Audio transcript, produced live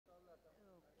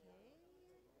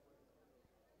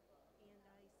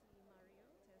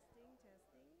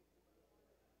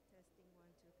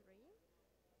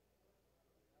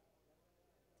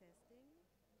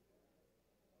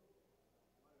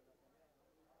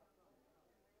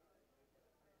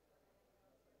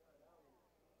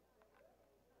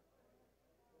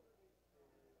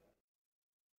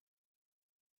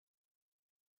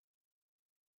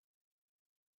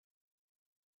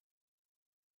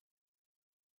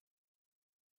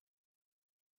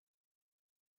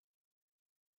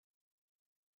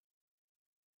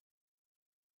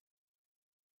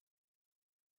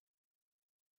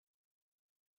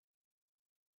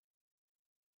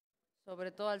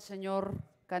sobre todo al señor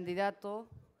candidato.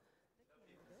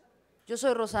 Yo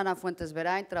soy Rossana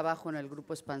Fuentes-Berain, trabajo en el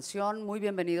Grupo Expansión. Muy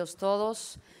bienvenidos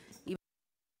todos.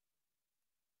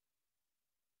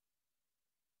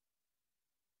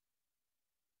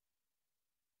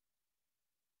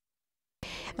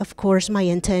 Of course, my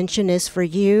intention is for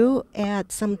you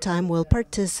at some time will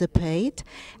participate.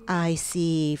 I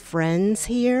see friends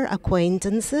here,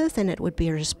 acquaintances, and it would be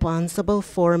responsible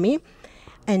for me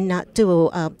and not to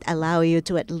allow you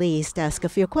to at least ask a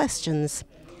few questions.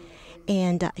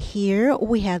 And here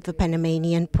we have the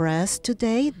Panamanian press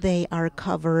today. They are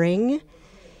covering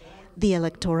the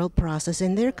electoral process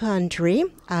in their country.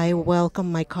 I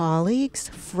welcome my colleagues,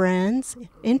 friends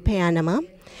in Panama.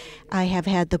 I have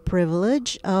had the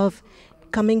privilege of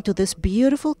coming to this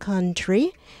beautiful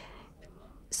country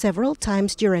several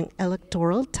times during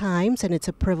electoral times, and it's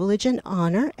a privilege and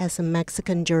honor as a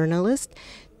Mexican journalist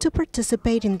to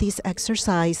participate in these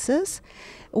exercises,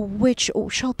 which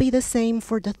shall be the same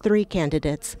for the three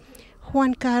candidates.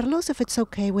 Juan Carlos, if it's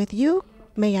okay with you,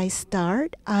 may I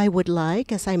start? I would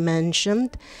like, as I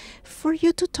mentioned, for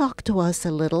you to talk to us a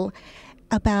little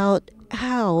about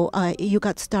how you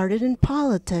got started in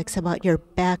politics, about your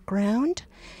background.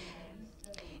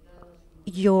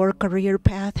 Your career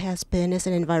path has been as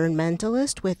an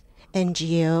environmentalist with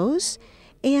NGOs,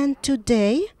 and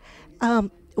today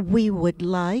we would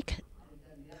like,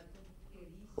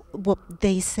 well,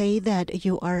 they say that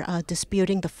you are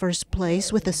disputing the first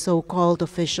place with the so-called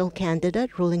official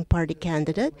candidate, ruling party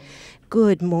candidate.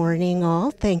 Good morning,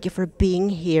 all. Thank you for being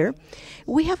here.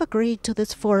 We have agreed to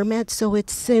this format so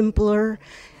it's simpler,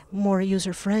 more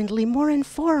user-friendly, more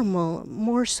informal,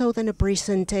 more so than a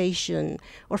presentation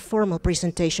or formal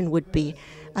presentation would be.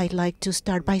 I'd like to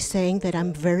start by saying that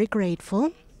I'm very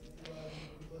grateful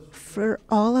for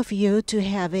all of you to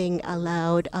having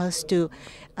allowed us to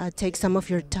take some of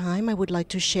your time. I would like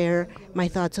to share my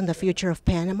thoughts on the future of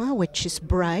Panama, which is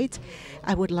bright.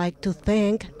 I would like to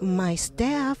thank my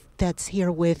staff that's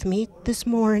here with me this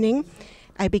morning.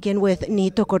 I begin with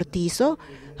Nito Cortizo,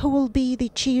 who will be the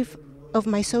chief of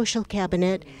my social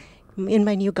cabinet in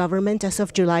my new government as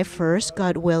of July 1st,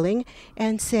 God willing,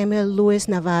 and Samuel Luis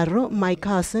Navarro, my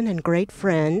cousin and great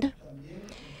friend,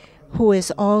 who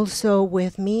is also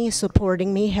with me,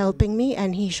 supporting me, helping me,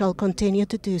 and he shall continue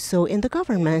to do so in the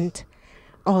government.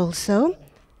 Also,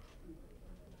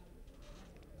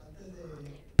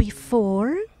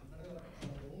 before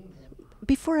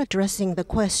addressing the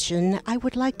question, I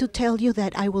would like to tell you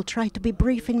that I will try to be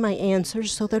brief in my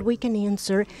answers so that we can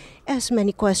answer as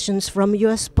many questions from you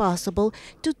as possible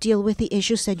to deal with the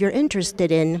issues that you're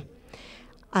interested in.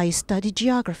 I studied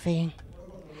geography.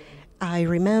 I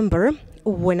remember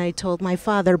when I told my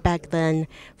father back then,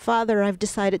 "Father, I've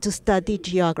decided to study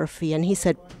geography," and he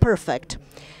said, "Perfect.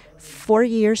 4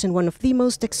 years in one of the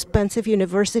most expensive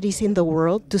universities in the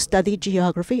world to study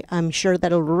geography. I'm sure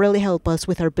that'll really help us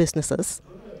with our businesses."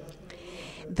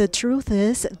 The truth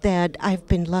is that I've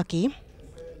been lucky.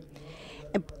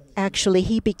 Actually,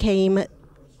 he became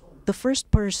the first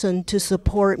person to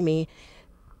support me,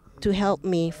 to help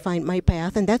me find my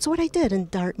path, and that's what I did in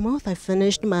Dartmouth. I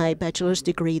finished my bachelor's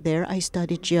degree there. I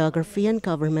studied geography and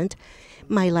government.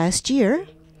 My last year,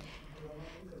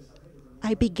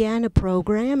 I began a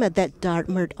program that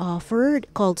Dartmouth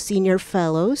offered called Senior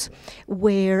Fellows,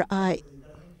 where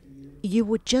you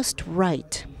would just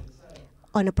write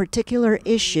on a particular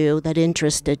issue that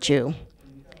interested you.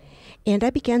 And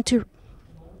I began to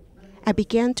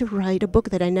write a book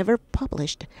that I never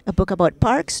published. A book about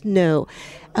parks? No.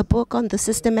 A book on the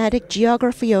systematic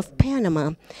geography of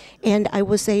Panama. And I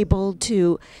was able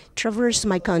to traverse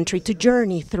my country, to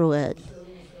journey through it.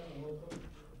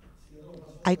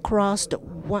 I crossed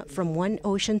from one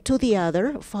ocean to the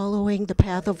other, following the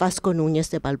path of Vasco Núñez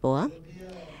de Balboa.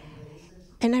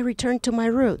 And I returned to my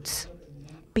roots,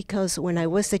 because when I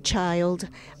was a child,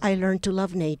 I learned to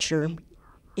love nature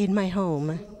in my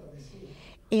home.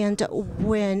 And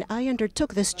when I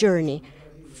undertook this journey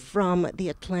from the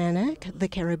Atlantic, the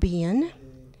Caribbean,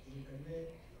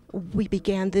 we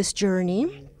began this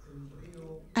journey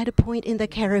at a point in the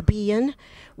Caribbean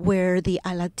where the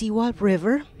Alatiwa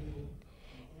River,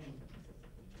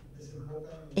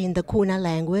 in the Kuna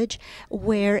language,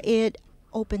 where it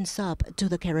opens up to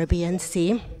the Caribbean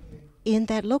Sea. In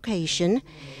that location,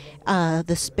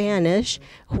 the Spanish,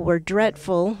 who were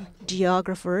dreadful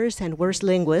geographers and worse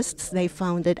linguists, they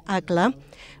founded ACLA,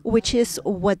 which is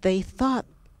what they thought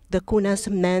the Kunas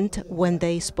meant when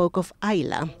they spoke of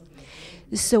Ayla.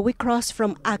 So we crossed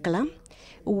from ACLA,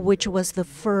 which was the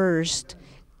first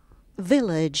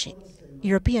village,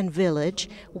 European village.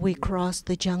 We crossed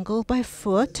the jungle by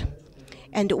foot,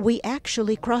 And we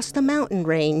actually crossed the mountain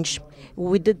range.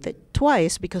 We did that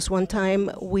twice because one time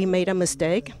we made a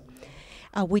mistake.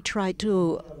 We tried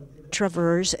to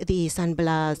traverse the San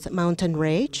Blas mountain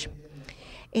range.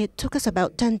 It took us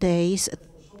about 10 days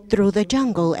through the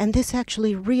jungle, and this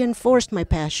actually reinforced my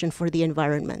passion for the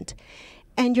environment.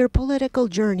 And your political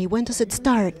journey, when does it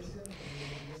start?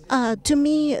 To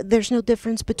me, there's no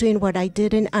difference between what I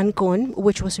did in Ancon,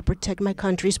 which was to protect my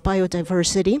country's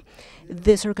biodiversity,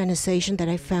 this organization that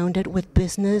I founded with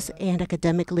business and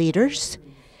academic leaders.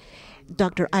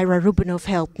 Dr. Ira Rubinov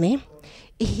helped me.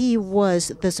 He was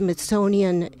the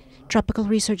Smithsonian Tropical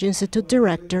Research Institute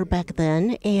director back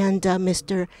then, and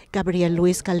Mr. Gabriel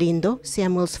Luis Galindo,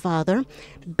 Samuel's father,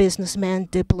 businessman,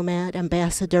 diplomat,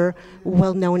 ambassador,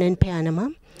 well-known in Panama,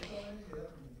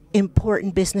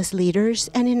 important business leaders,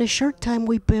 and in a short time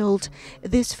we built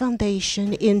this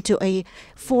foundation into a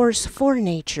force for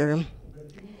nature.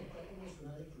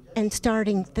 And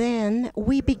starting then,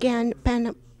 we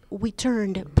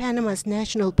turned Panama's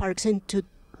national parks into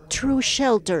true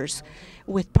shelters.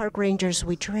 With park rangers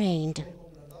we trained.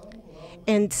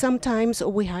 And sometimes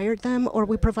we hired them or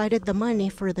we provided the money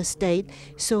for the state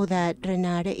so that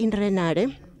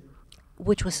Renare,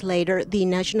 which was later the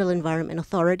National Environment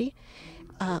Authority,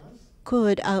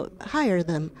 could hire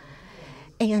them.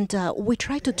 And we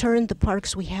tried to turn the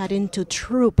parks we had into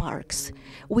true parks.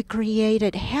 We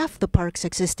created half the parks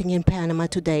existing in Panama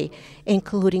today,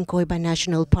 including Coiba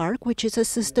National Park, which is a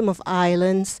system of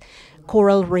islands,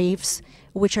 coral reefs,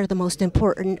 which are the most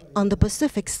important on the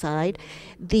Pacific side.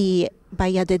 The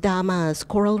Bahía de Damas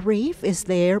coral reef is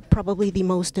there, probably the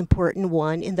most important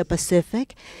one in the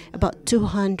Pacific, about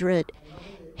 200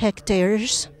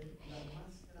 hectares.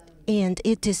 And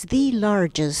it is the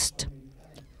largest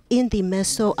in the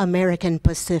Mesoamerican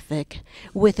Pacific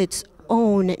with its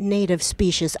own native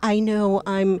species. I know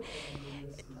I'm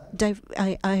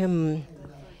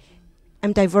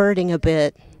diverting a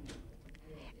bit.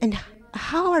 And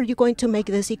how are you going to make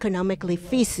this economically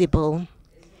feasible?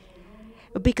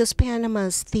 Because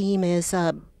Panama's theme is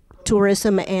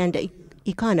tourism and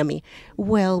economy.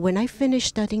 Well, when I finished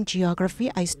studying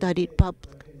geography, I studied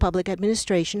public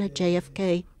administration at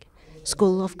JFK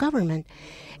School of Government.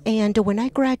 And when I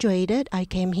graduated, I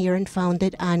came here and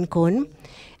founded Ancon.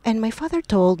 And my father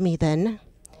told me then,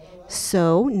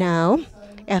 so now,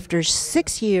 after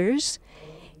 6 years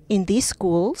in these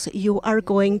schools, you are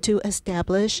going to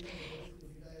establish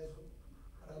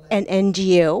an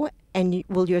NGO, and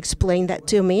will you explain that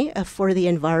to me for the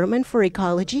environment, for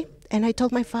ecology? And I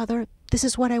told my father, this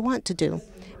is what I want to do.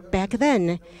 Back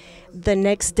then, the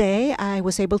next day, I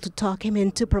was able to talk him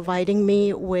into providing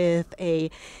me with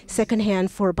a second-hand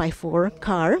 4x4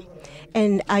 car,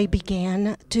 and I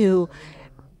began to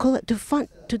do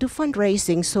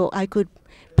fundraising so I could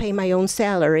pay my own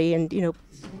salary and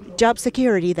job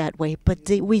security that way. But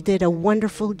we did a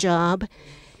wonderful job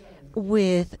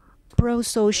with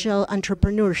pro-social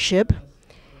entrepreneurship.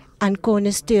 Ancon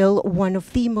is still one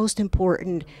of the most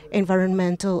important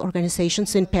environmental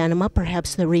organizations in Panama,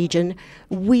 perhaps the region.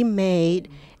 We made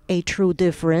a true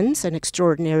difference, an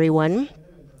extraordinary one.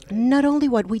 Not only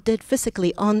what we did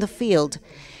physically on the field,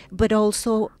 but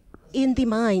also in the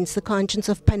minds, the conscience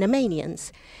of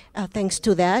Panamanians. Thanks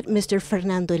to that, Mr.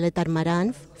 Fernando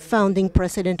Letarmaran, founding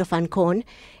president of Ancon,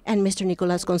 and Mr.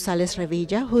 Nicolas Gonzalez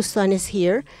Revilla, whose son is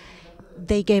here,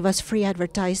 they gave us free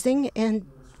advertising, and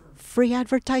free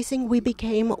advertising, we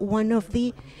became one of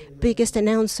the biggest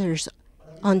announcers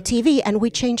on TV, and we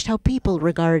changed how people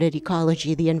regarded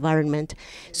ecology, the environment.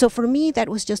 So for me, that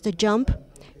was just a jump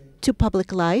to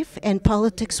public life, and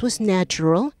politics was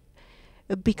natural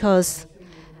because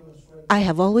I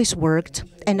have always worked,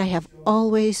 and I have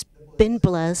always been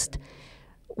blessed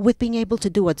with being able to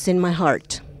do what's in my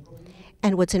heart.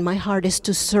 And what's in my heart is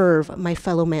to serve my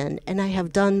fellow men. And I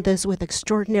have done this with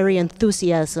extraordinary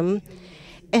enthusiasm.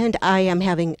 And I am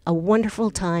having a wonderful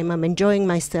time. I'm enjoying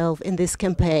myself in this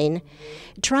campaign,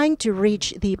 trying to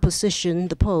reach the position,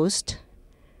 the post,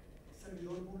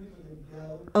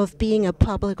 of being a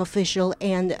public official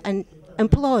and an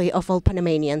employee of all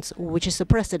Panamanians, which is the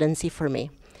presidency for me.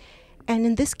 And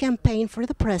in this campaign for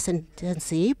the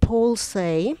presidency, polls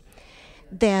say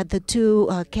that the two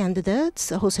candidates,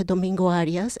 Jose Domingo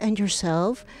Arias and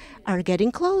yourself, are getting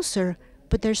closer.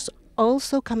 But there's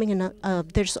also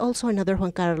another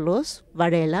Juan Carlos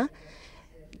Varela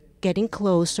getting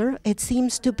closer. It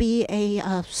seems to be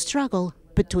a struggle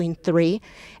between three.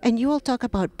 And you all talk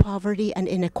about poverty and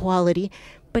inequality,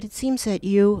 but it seems that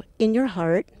you, in your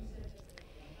heart,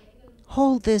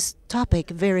 hold this topic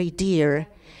very dear.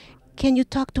 Can you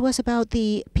talk to us about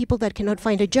the people that cannot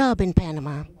find a job in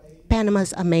Panama?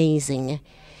 Panama's amazing.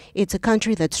 It's a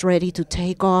country that's ready to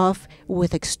take off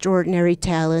with extraordinary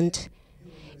talent.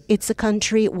 It's a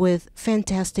country with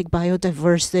fantastic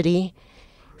biodiversity,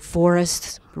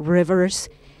 forests, rivers,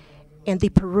 and the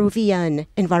Peruvian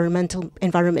environment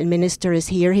minister is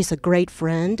here. He's a great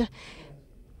friend.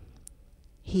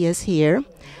 He is here.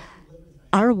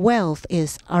 Our wealth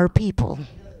is our people,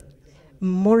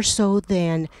 more so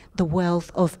than the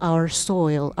wealth of our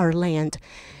soil, our land.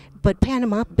 But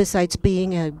Panama, besides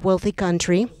being a wealthy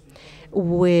country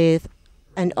with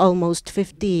an almost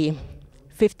 $50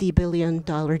 billion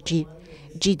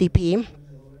GDP,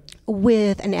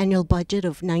 with an annual budget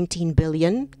of $19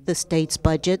 billion, the state's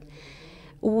budget,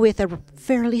 with a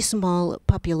fairly small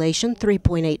population,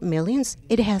 3.8 million,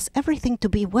 it has everything to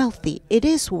be wealthy. It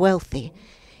is wealthy.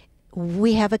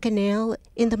 We have a canal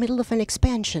in the middle of an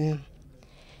expansion.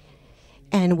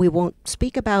 And we won't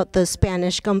speak about the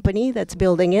Spanish company that's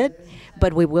building it,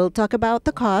 but we will talk about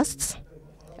the costs.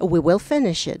 We will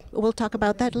finish it. We'll talk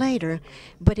about that later.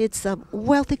 But it's a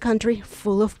wealthy country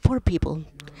full of poor people.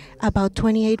 About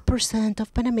 28%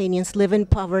 of Panamanians live in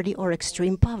poverty or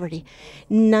extreme poverty.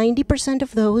 90%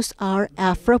 of those are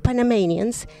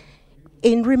Afro-Panamanians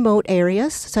in remote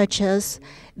areas, such as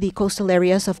the coastal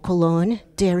areas of Colón,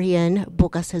 Darien,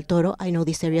 Bocas del Toro. I know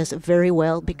these areas very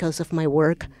well because of my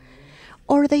work.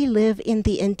 Or they live in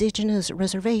the indigenous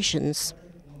reservations.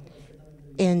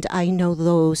 And I know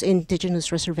those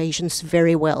indigenous reservations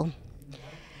very well.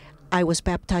 I was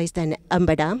baptized in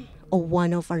Ambara,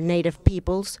 one of our native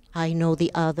peoples. I know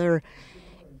the other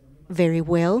very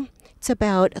well. It's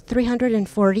about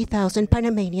 340,000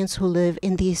 Panamanians who live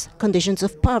in these conditions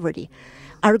of poverty.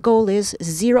 Our goal is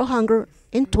zero hunger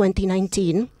in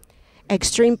 2019,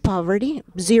 extreme poverty,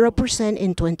 0%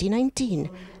 in 2019.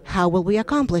 How will we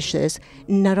accomplish this?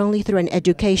 Not only through an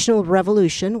educational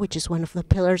revolution, which is one of the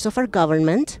pillars of our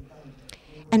government,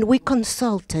 and we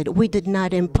consulted, we did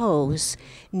not impose.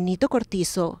 Nito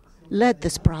Cortizo led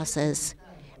this process.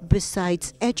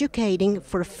 Besides educating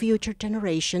for future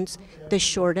generations, the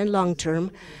short and long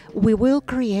term, we will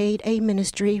create a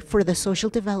ministry for the social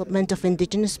development of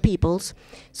indigenous peoples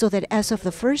so that as of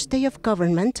the first day of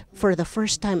government, for the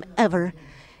first time ever,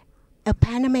 a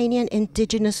Panamanian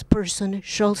indigenous person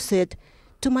shall sit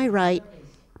to my right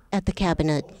at the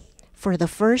cabinet. For the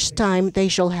first time, they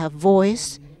shall have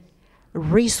voice,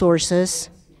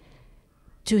 resources,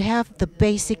 to have the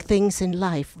basic things in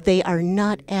life. They are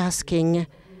not asking,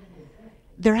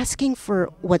 they're asking for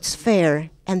what's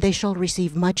fair, and they shall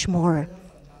receive much more.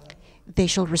 They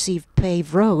shall receive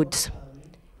paved roads,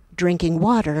 drinking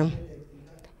water,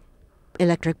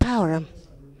 electric power,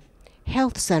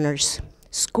 health centers,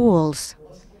 schools,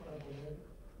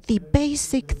 the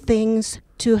basic things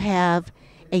to have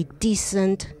a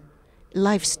decent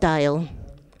lifestyle.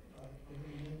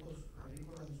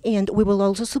 And we will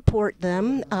also support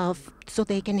them so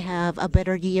they can have a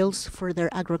better yields for their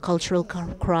agricultural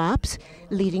crops,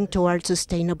 leading towards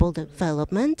sustainable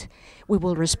development. We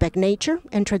will respect nature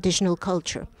and traditional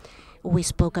culture. We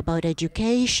spoke about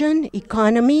education,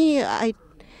 economy. I'd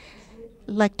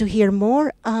like to hear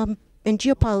more. In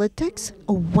geopolitics,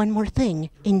 one more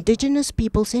thing. Indigenous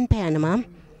peoples in Panama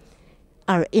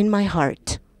are in my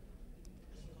heart.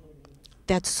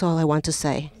 That's all I want to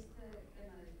say.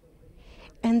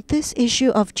 And this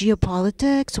issue of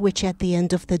geopolitics, which at the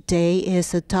end of the day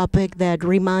is a topic that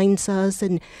reminds us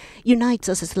and unites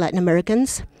us as Latin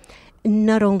Americans,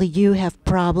 not only you have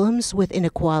problems with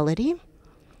inequality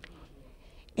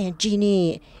and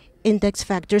Gini index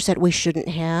factors that we shouldn't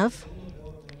have.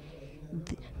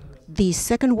 The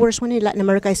second worst one in Latin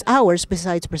America is ours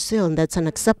besides Brazil, and that's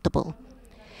unacceptable.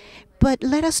 But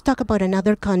let us talk about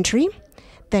another country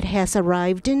that has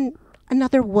arrived in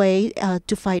another way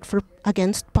to fight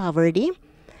against poverty.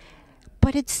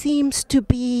 But it seems to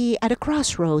be at a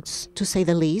crossroads, to say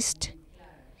the least.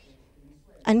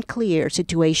 Unclear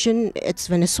situation, it's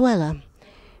Venezuela.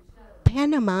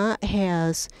 Panama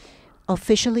has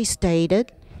officially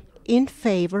stated in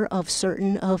favor of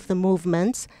certain of the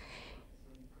movements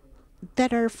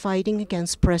that are fighting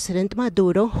against President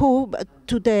Maduro, who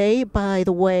today, by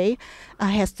the way,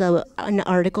 has an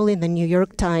article in the New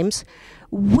York Times.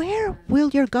 Where will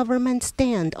your government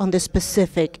stand on this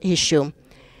specific issue?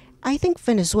 I think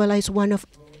Venezuela is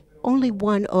only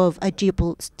one of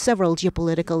several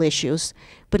geopolitical issues.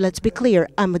 But let's be clear,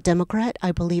 I'm a Democrat.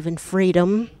 I believe in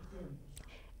freedom.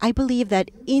 I believe that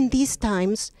in these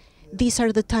times, these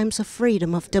are the times of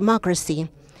freedom, of democracy.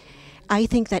 I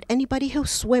think that anybody who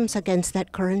swims against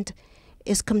that current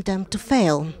is condemned to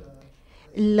fail.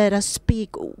 Let us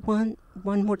speak one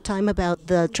more time about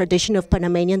the tradition of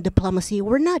Panamanian diplomacy.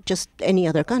 We're not just any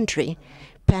other country.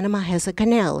 Panama has a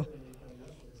canal.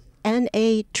 and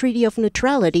a treaty of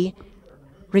neutrality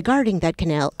regarding that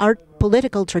canal. Our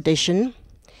political tradition,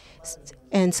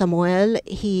 and Samuel,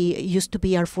 he used to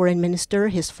be our foreign minister,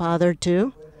 his father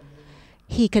too.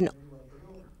 He can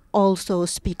also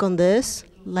speak on this,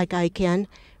 like I can.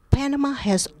 Panama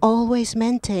has always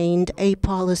maintained a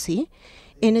policy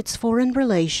in its foreign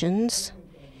relations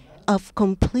of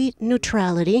complete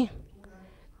neutrality,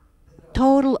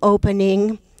 total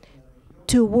opening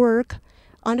to work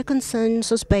on a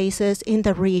consensus basis in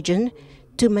the region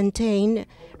to maintain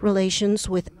relations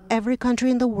with every country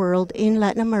in the world in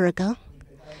Latin America,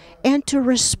 and to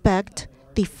respect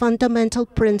the fundamental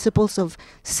principles of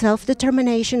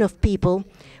self-determination of people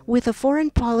with a foreign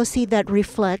policy that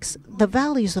reflects the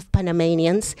values of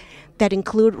Panamanians that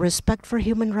include respect for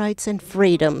human rights and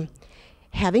freedom.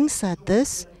 Having said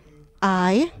this,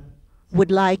 I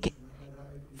would like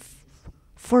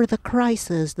for the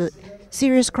crisis, the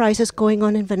serious crisis going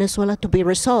on in Venezuela, to be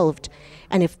resolved.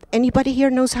 And if anybody here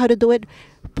knows how to do it,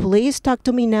 please talk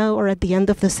to me now or at the end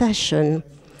of the session,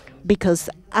 because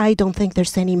I don't think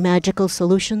there's any magical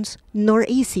solutions, nor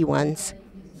easy ones.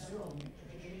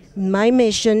 My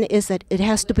mission is that it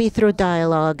has to be through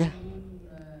dialogue.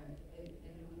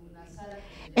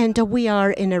 And we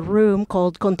are in a room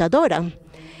called Contadora,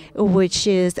 which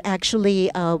is actually,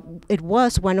 it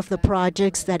was one of the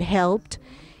projects that helped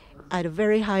at a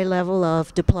very high level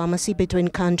of diplomacy between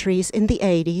countries in the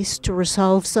 80s to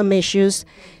resolve some issues,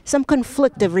 some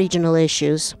conflictive regional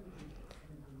issues.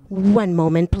 One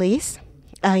moment, please.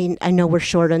 I know we're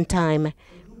short on time.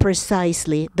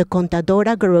 Precisely, the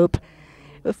Contadora group,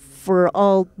 for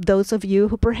all those of you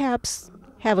who perhaps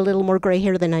have a little more gray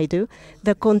hair than I do,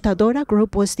 the Contadora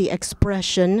group was the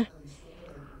expression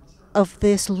of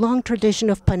this long tradition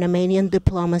of Panamanian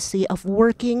diplomacy of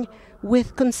working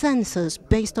with consensus,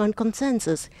 based on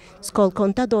consensus. It's called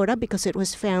Contadora because it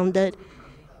was founded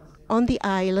on the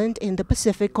island in the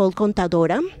Pacific called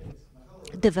Contadora,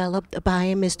 developed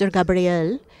by Mr.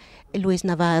 Gabriel Luis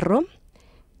Navarro,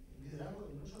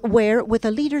 where with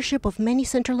the leadership of many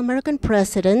Central American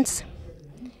presidents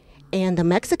and the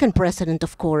Mexican president,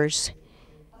 of course,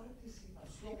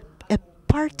 a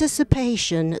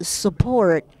participation,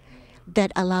 support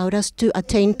that allowed us to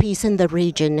attain peace in the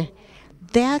region.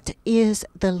 That is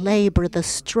the labor, the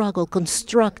struggle,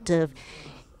 constructive,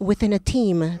 within a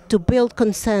team to build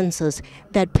consensus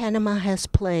that Panama has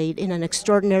played in an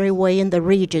extraordinary way in the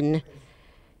region,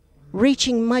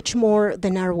 reaching much more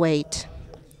than our weight.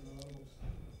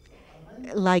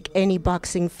 Like any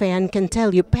boxing fan can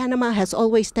tell you, Panama has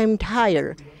always aimed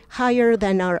higher, higher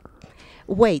than our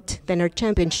weight, than our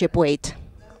championship weight.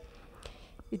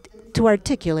 To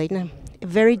articulate,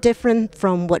 very different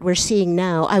from what we're seeing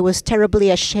now. I was terribly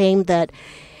ashamed that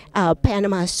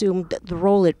Panama assumed the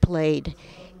role it played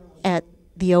at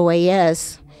the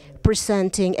OAS,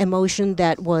 presenting a motion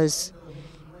that was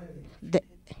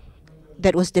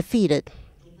defeated.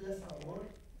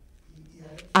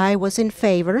 I was in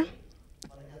favor,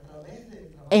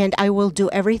 and I will do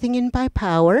everything in my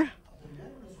power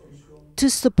to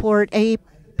support a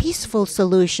peaceful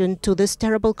solution to this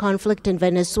terrible conflict in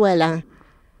Venezuela,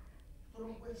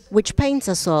 which pains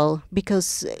us all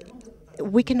because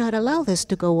we cannot allow this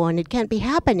to go on. It can't be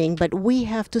happening, but we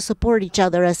have to support each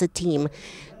other as a team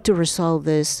to resolve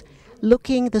this,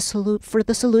 looking for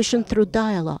the solution through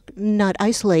dialogue, not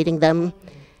isolating them,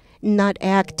 not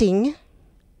acting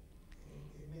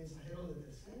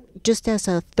just as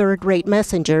a third-rate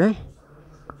messenger.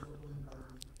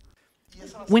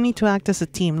 We need to act as a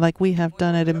team like we have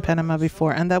done it in Panama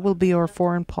before, and that will be our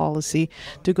foreign policy,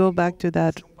 to go back to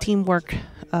that teamwork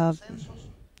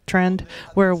trend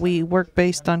where we work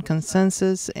based on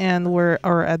consensus and where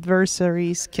our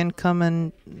adversaries can come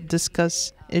and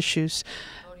discuss issues.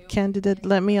 Candidate,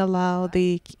 let me allow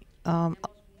the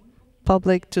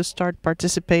public to start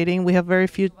participating. We have very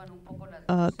few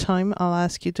time. I'll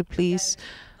ask you to please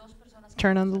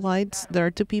turn on the lights. There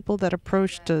are two people that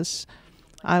approached us.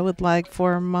 I would like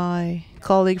for my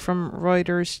colleague from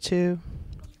Reuters to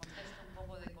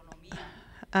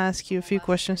ask you a few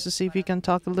questions to see if you can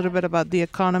talk a little bit about the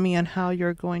economy and how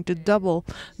you're going to double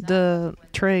the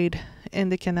trade in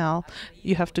the canal.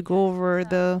 You have to go over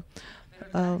the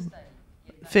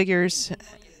figures,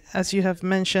 as you have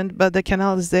mentioned, but the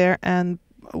canal is there and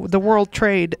the world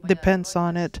trade depends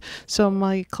on it. So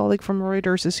my colleague from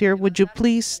Reuters is here. Would you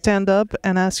please stand up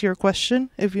and ask your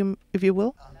question, if you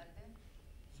will?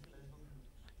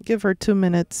 Give her 2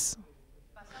 minutes.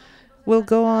 We'll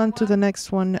go on to the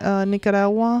next one.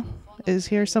 Nicaragua is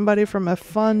here. Somebody from a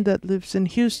fund that lives in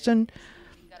Houston.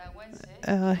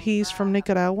 He's from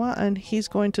Nicaragua, and he's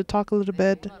going to talk a little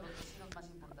bit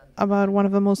about one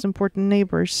of the most important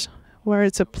neighbors, where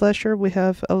it's a pleasure. We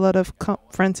have a lot of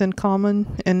friends in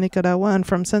common in Nicaragua, and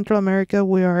from Central America,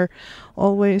 we are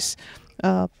always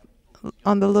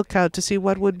on the lookout to see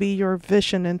what would be your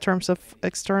vision in terms of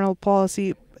external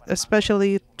policy,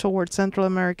 especially towards Central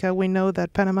America. We know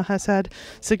that Panama has had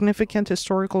significant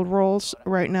historical roles.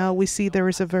 Right now, we see there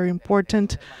is a very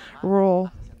important role.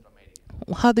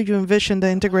 How do you envision the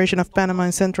integration of Panama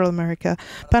in Central America?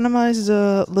 Panama is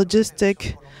a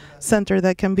logistic center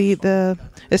that can be the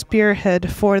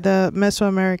spearhead for the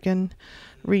Mesoamerican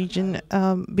region.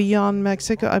 Beyond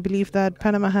Mexico, I believe that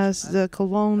Panama has the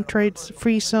Colón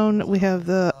trade-free zone. We have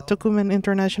the Tocumen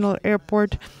International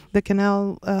Airport, the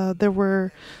canal. There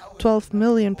were 12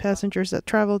 million passengers that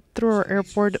traveled through our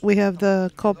airport. We have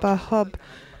the Copa hub,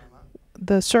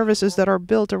 the services that are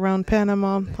built around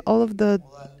Panama, all of the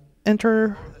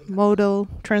intermodal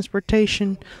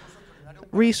transportation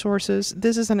resources.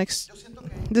 This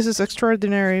is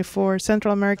extraordinary for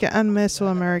Central America and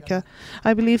Mesoamerica.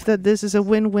 I believe that this is a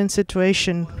win-win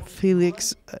situation,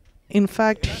 Felix. In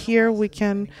fact, here we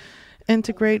can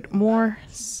integrate more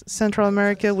Central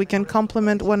America. We can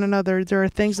complement one another. There are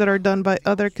things that are done by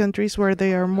other countries where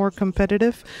they are more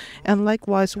competitive, and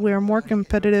likewise, we are more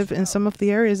competitive in some of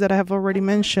the areas that I have already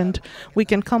mentioned. We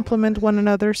can complement one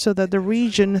another so that the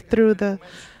region, through the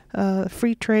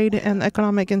free trade and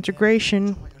economic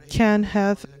integration, can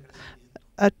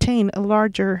attain a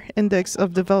larger index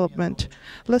of development.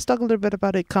 Let's talk a little bit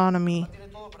about economy.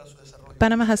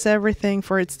 Panama has everything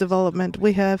for its development.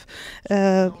 We have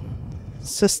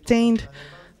sustained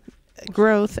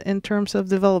growth in terms of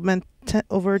development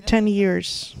over 10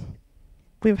 years.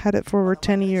 We've had it for over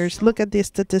 10 years. Look at the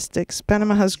statistics.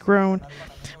 Panama has grown.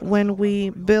 When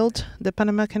we built the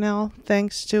Panama Canal,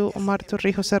 thanks to Omar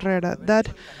Torrijos Herrera, that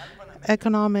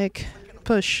economic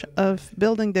push of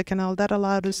building the canal, that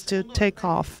allowed us to take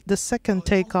off. The second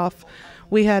takeoff,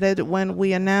 we had it when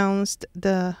we announced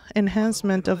the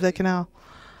enhancement of the canal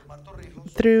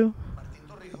through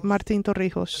Martín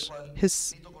Torrijos,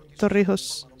 his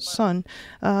Torrijos' son.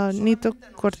 Nito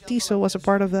Cortizo was a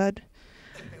part of that.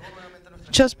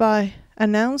 Just by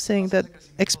announcing that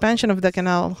expansion of the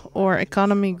canal, our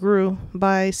economy grew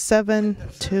by 7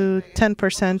 to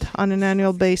 10% on an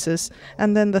annual basis.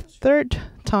 And then the third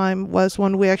time was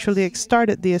when we actually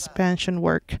started the expansion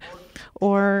work.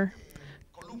 Our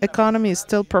economy is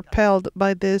still propelled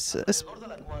by this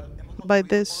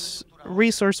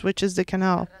resource, which is the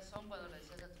canal.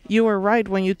 You were right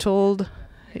when you told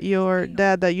your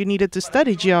dad that you needed to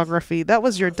study geography. That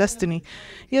was your destiny.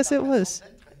 Yes, it was.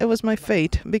 It was my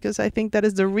fate, because I think that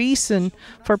is the reason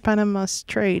for Panama's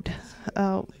trade.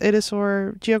 It is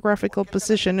our geographical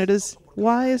position. It is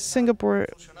why is Singapore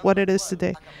what it is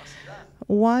today?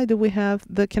 Why do we have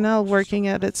the canal working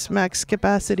at its max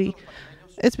capacity?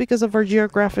 It's because of our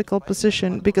geographical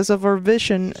position, because of our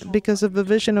vision, because of the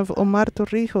vision of Omar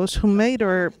Torrijos, who made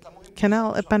our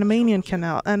canal a Panamanian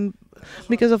canal, and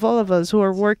because of all of us who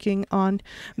are working on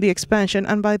the expansion.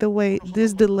 And by the way,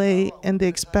 this delay in the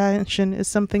expansion is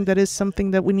something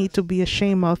that we need to be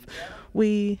ashamed of.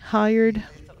 We hired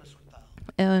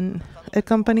a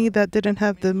company that didn't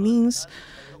have the means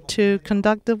to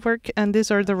conduct the work, and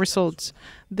these are the results.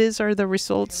 These are the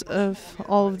results of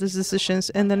all of these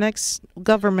decisions. In the next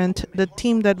government, the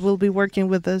team that will be working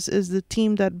with us is the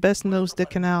team that best knows the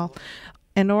canal.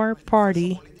 And our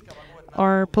party,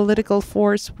 our political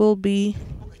force, will be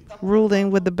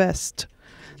ruling with the best.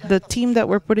 The team that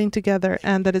we're putting together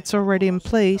and that it's already in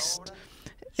place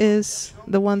is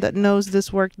the one that knows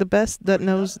this work the best, that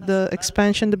knows the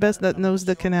expansion the best, that knows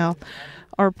the canal.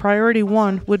 Our priority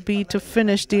one would be to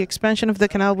finish the expansion of the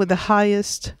canal with the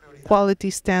highest quality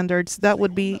standards. That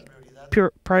would be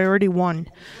priority one.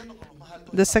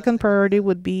 The second priority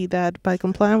would be that by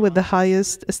complying with the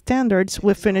highest standards,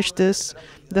 we finish this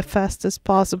the fastest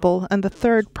possible. And the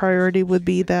third priority would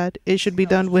be that it should be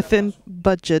done within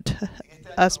budget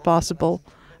as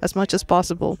much as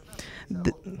possible.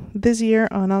 This year,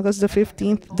 on August the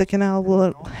 15th, the canal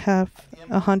will have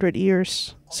 100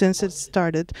 years since it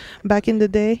started. Back in the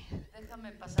day,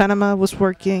 the Panama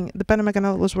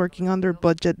Canal was working under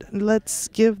budget. Let's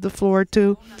give the floor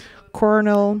to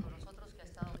Colonel.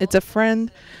 It's a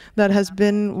friend that has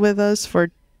been with us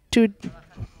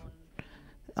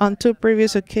on two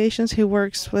previous occasions. He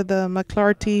works with the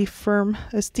McClarty firm.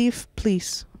 Steve,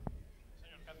 please.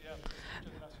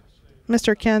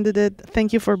 Mr. Candidate,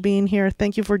 thank you for being here.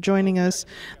 Thank you for joining us.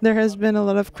 There has been a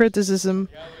lot of criticism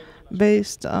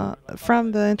based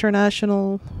from the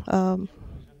international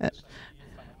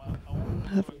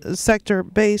sector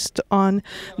based on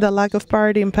the lack of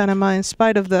parity in Panama in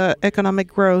spite of the economic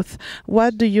growth.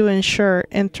 What do you ensure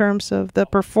in terms of the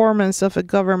performance of a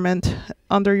government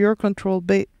under your control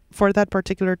for that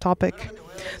particular topic?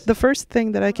 The first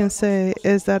thing that I can say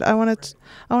is that I want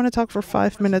to talk for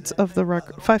 5 minutes of the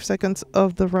record, 5 seconds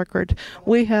of the record.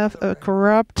 We have a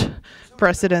corrupt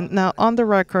president. Now, on the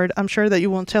record, I'm sure that you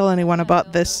won't tell anyone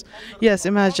about this. Yes,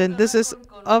 imagine this is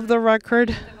of the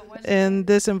record in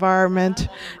this environment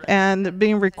and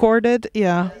being recorded.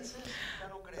 Yeah.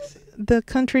 The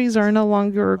countries are no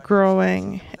longer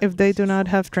growing if they do not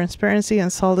have transparency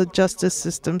and solid justice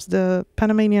systems. The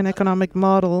Panamanian economic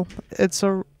model,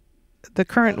 the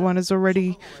current one is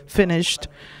already finished.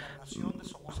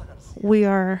 We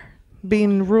are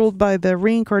being ruled by the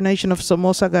reincarnation of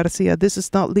Somoza Garcia. This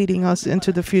is not leading us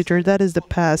into the future. That is the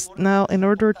past. Now, in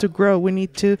order to grow, we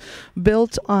need to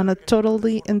build on a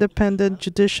totally independent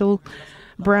judicial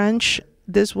branch.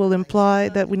 This will imply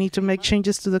that we need to make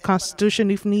changes to the Constitution.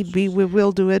 If need be, we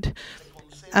will do it.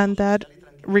 And that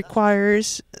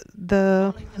requires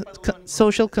the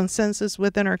social consensus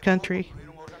within our country.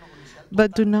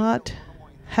 But do not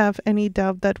have any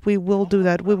doubt that we will do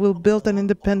that. We will build an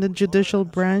independent judicial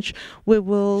branch. We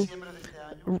will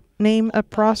name a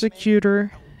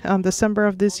prosecutor on December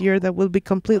of this year that will be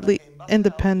completely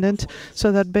independent,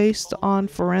 so that based on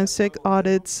forensic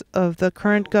audits of the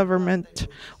current government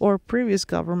or previous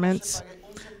governments,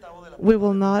 we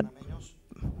will not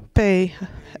pay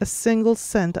a single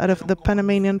cent out of the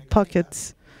Panamanian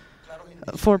pockets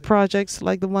for projects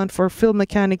like the one for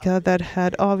Fuentes-Berain that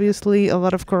had obviously a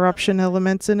lot of corruption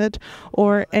elements in it,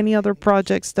 or any other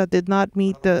projects that did not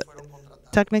meet the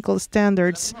technical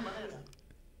standards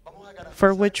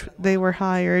for which they were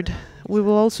hired. We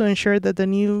will also ensure that the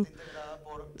new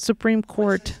Supreme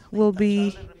Court will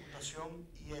be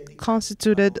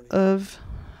constituted of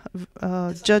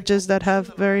judges that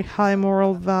have very high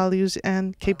moral values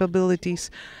and capabilities.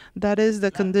 That is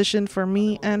the condition for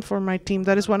me and for my team.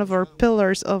 That is one of our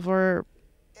pillars of our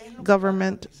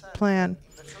government plan.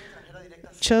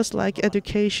 Just like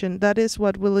education, that is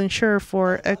what will ensure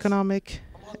for economic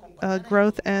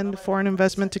growth and foreign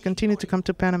investment to continue to come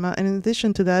to Panama. And in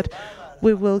addition to that,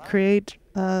 we will create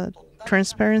a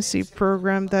transparency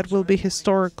program that will be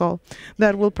historical,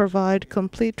 that will provide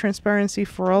complete transparency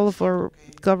for all of our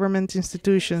government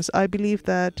institutions. I believe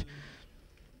that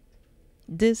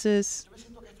this is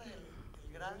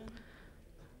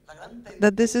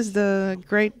the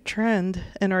great trend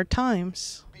in our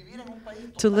times,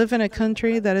 to live in a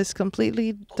country that is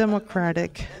completely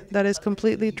democratic, that is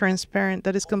completely transparent,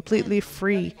 that is completely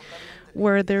free,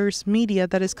 where there's media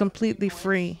that is completely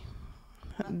free.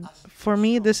 For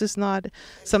me, this is not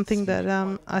something that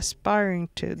I'm aspiring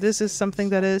to. This is something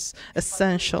that is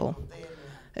essential.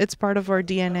 It's part of our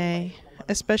DNA,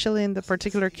 especially in the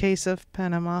particular case of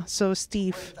Panama. So,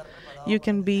 Steve, you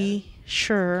can be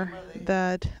sure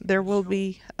that there will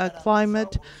be a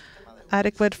climate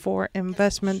adequate for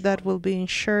investment that will be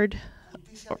ensured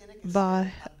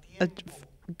by a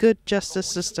good justice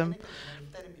system.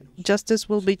 Justice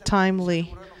will be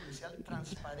timely.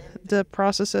 The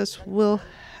processes will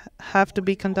have to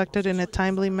be conducted in a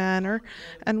timely manner,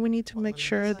 and we need to make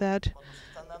sure that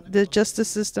the justice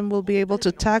system will be able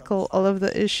to tackle all of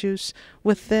the issues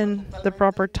within the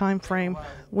proper time frame.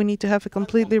 We need to have a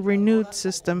completely renewed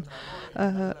system,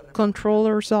 a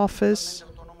controller's office,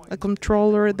 a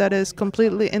controller that is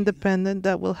completely independent,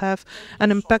 that will have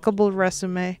an impeccable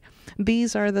resume.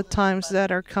 These are the times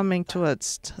that are coming to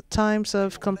us, times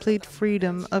of complete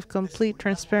freedom, of complete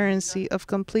transparency, of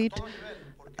complete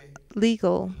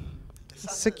legal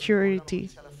security.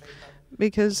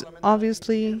 Because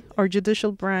obviously our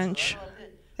judicial branch,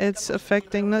 it's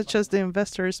affecting not just the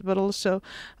investors, but also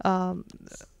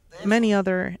many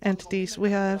other entities.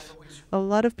 We have a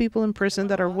lot of people in prison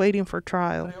that are waiting for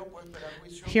trial.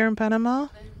 Here in Panama,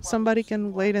 somebody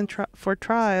can wait for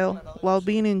trial while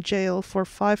being in jail for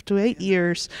 5 to 8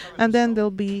 years, and then they'll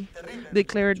be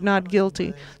declared not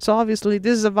guilty. So obviously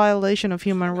this is a violation of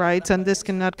human rights, and this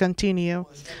cannot continue.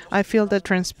 I feel that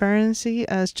transparency,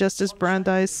 as Justice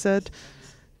Brandeis said,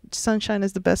 sunshine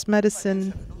is the best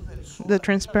medicine. The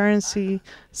transparency,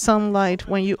 sunlight,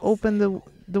 when you open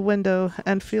the window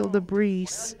and feel the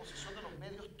breeze,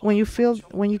 when you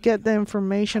get the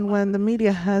information, when the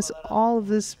media has all of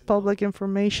this public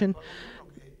information,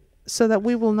 so that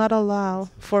we will not allow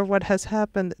for what has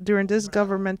happened during this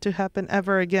government to happen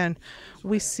ever again.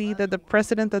 We see that the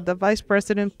president and the vice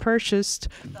president purchased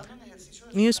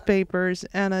newspapers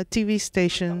and a TV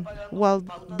station while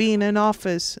being in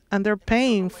office, and they're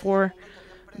paying for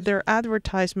their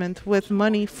advertisement with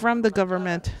money from the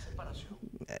government.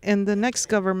 in the next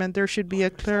government there should be a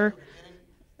clear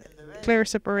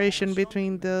separation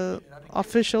between the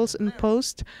officials in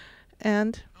post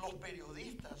and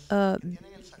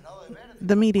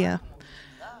the media.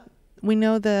 We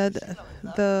know that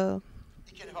the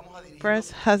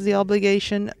press has the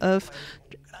obligation of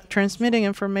transmitting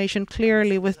information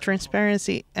clearly with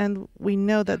transparency, and we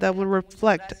know that that will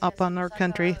reflect upon our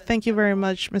country. Thank you very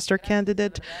much, Mr.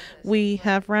 Candidate. We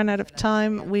have run out of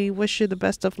time. We wish you the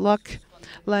best of luck,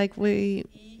 like we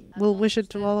will wish it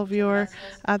to all of your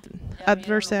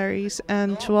adversaries,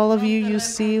 and to all of you. You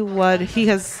see what he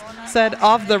has said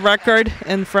off the record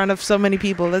in front of so many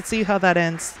people. Let's see how that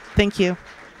ends. Thank you.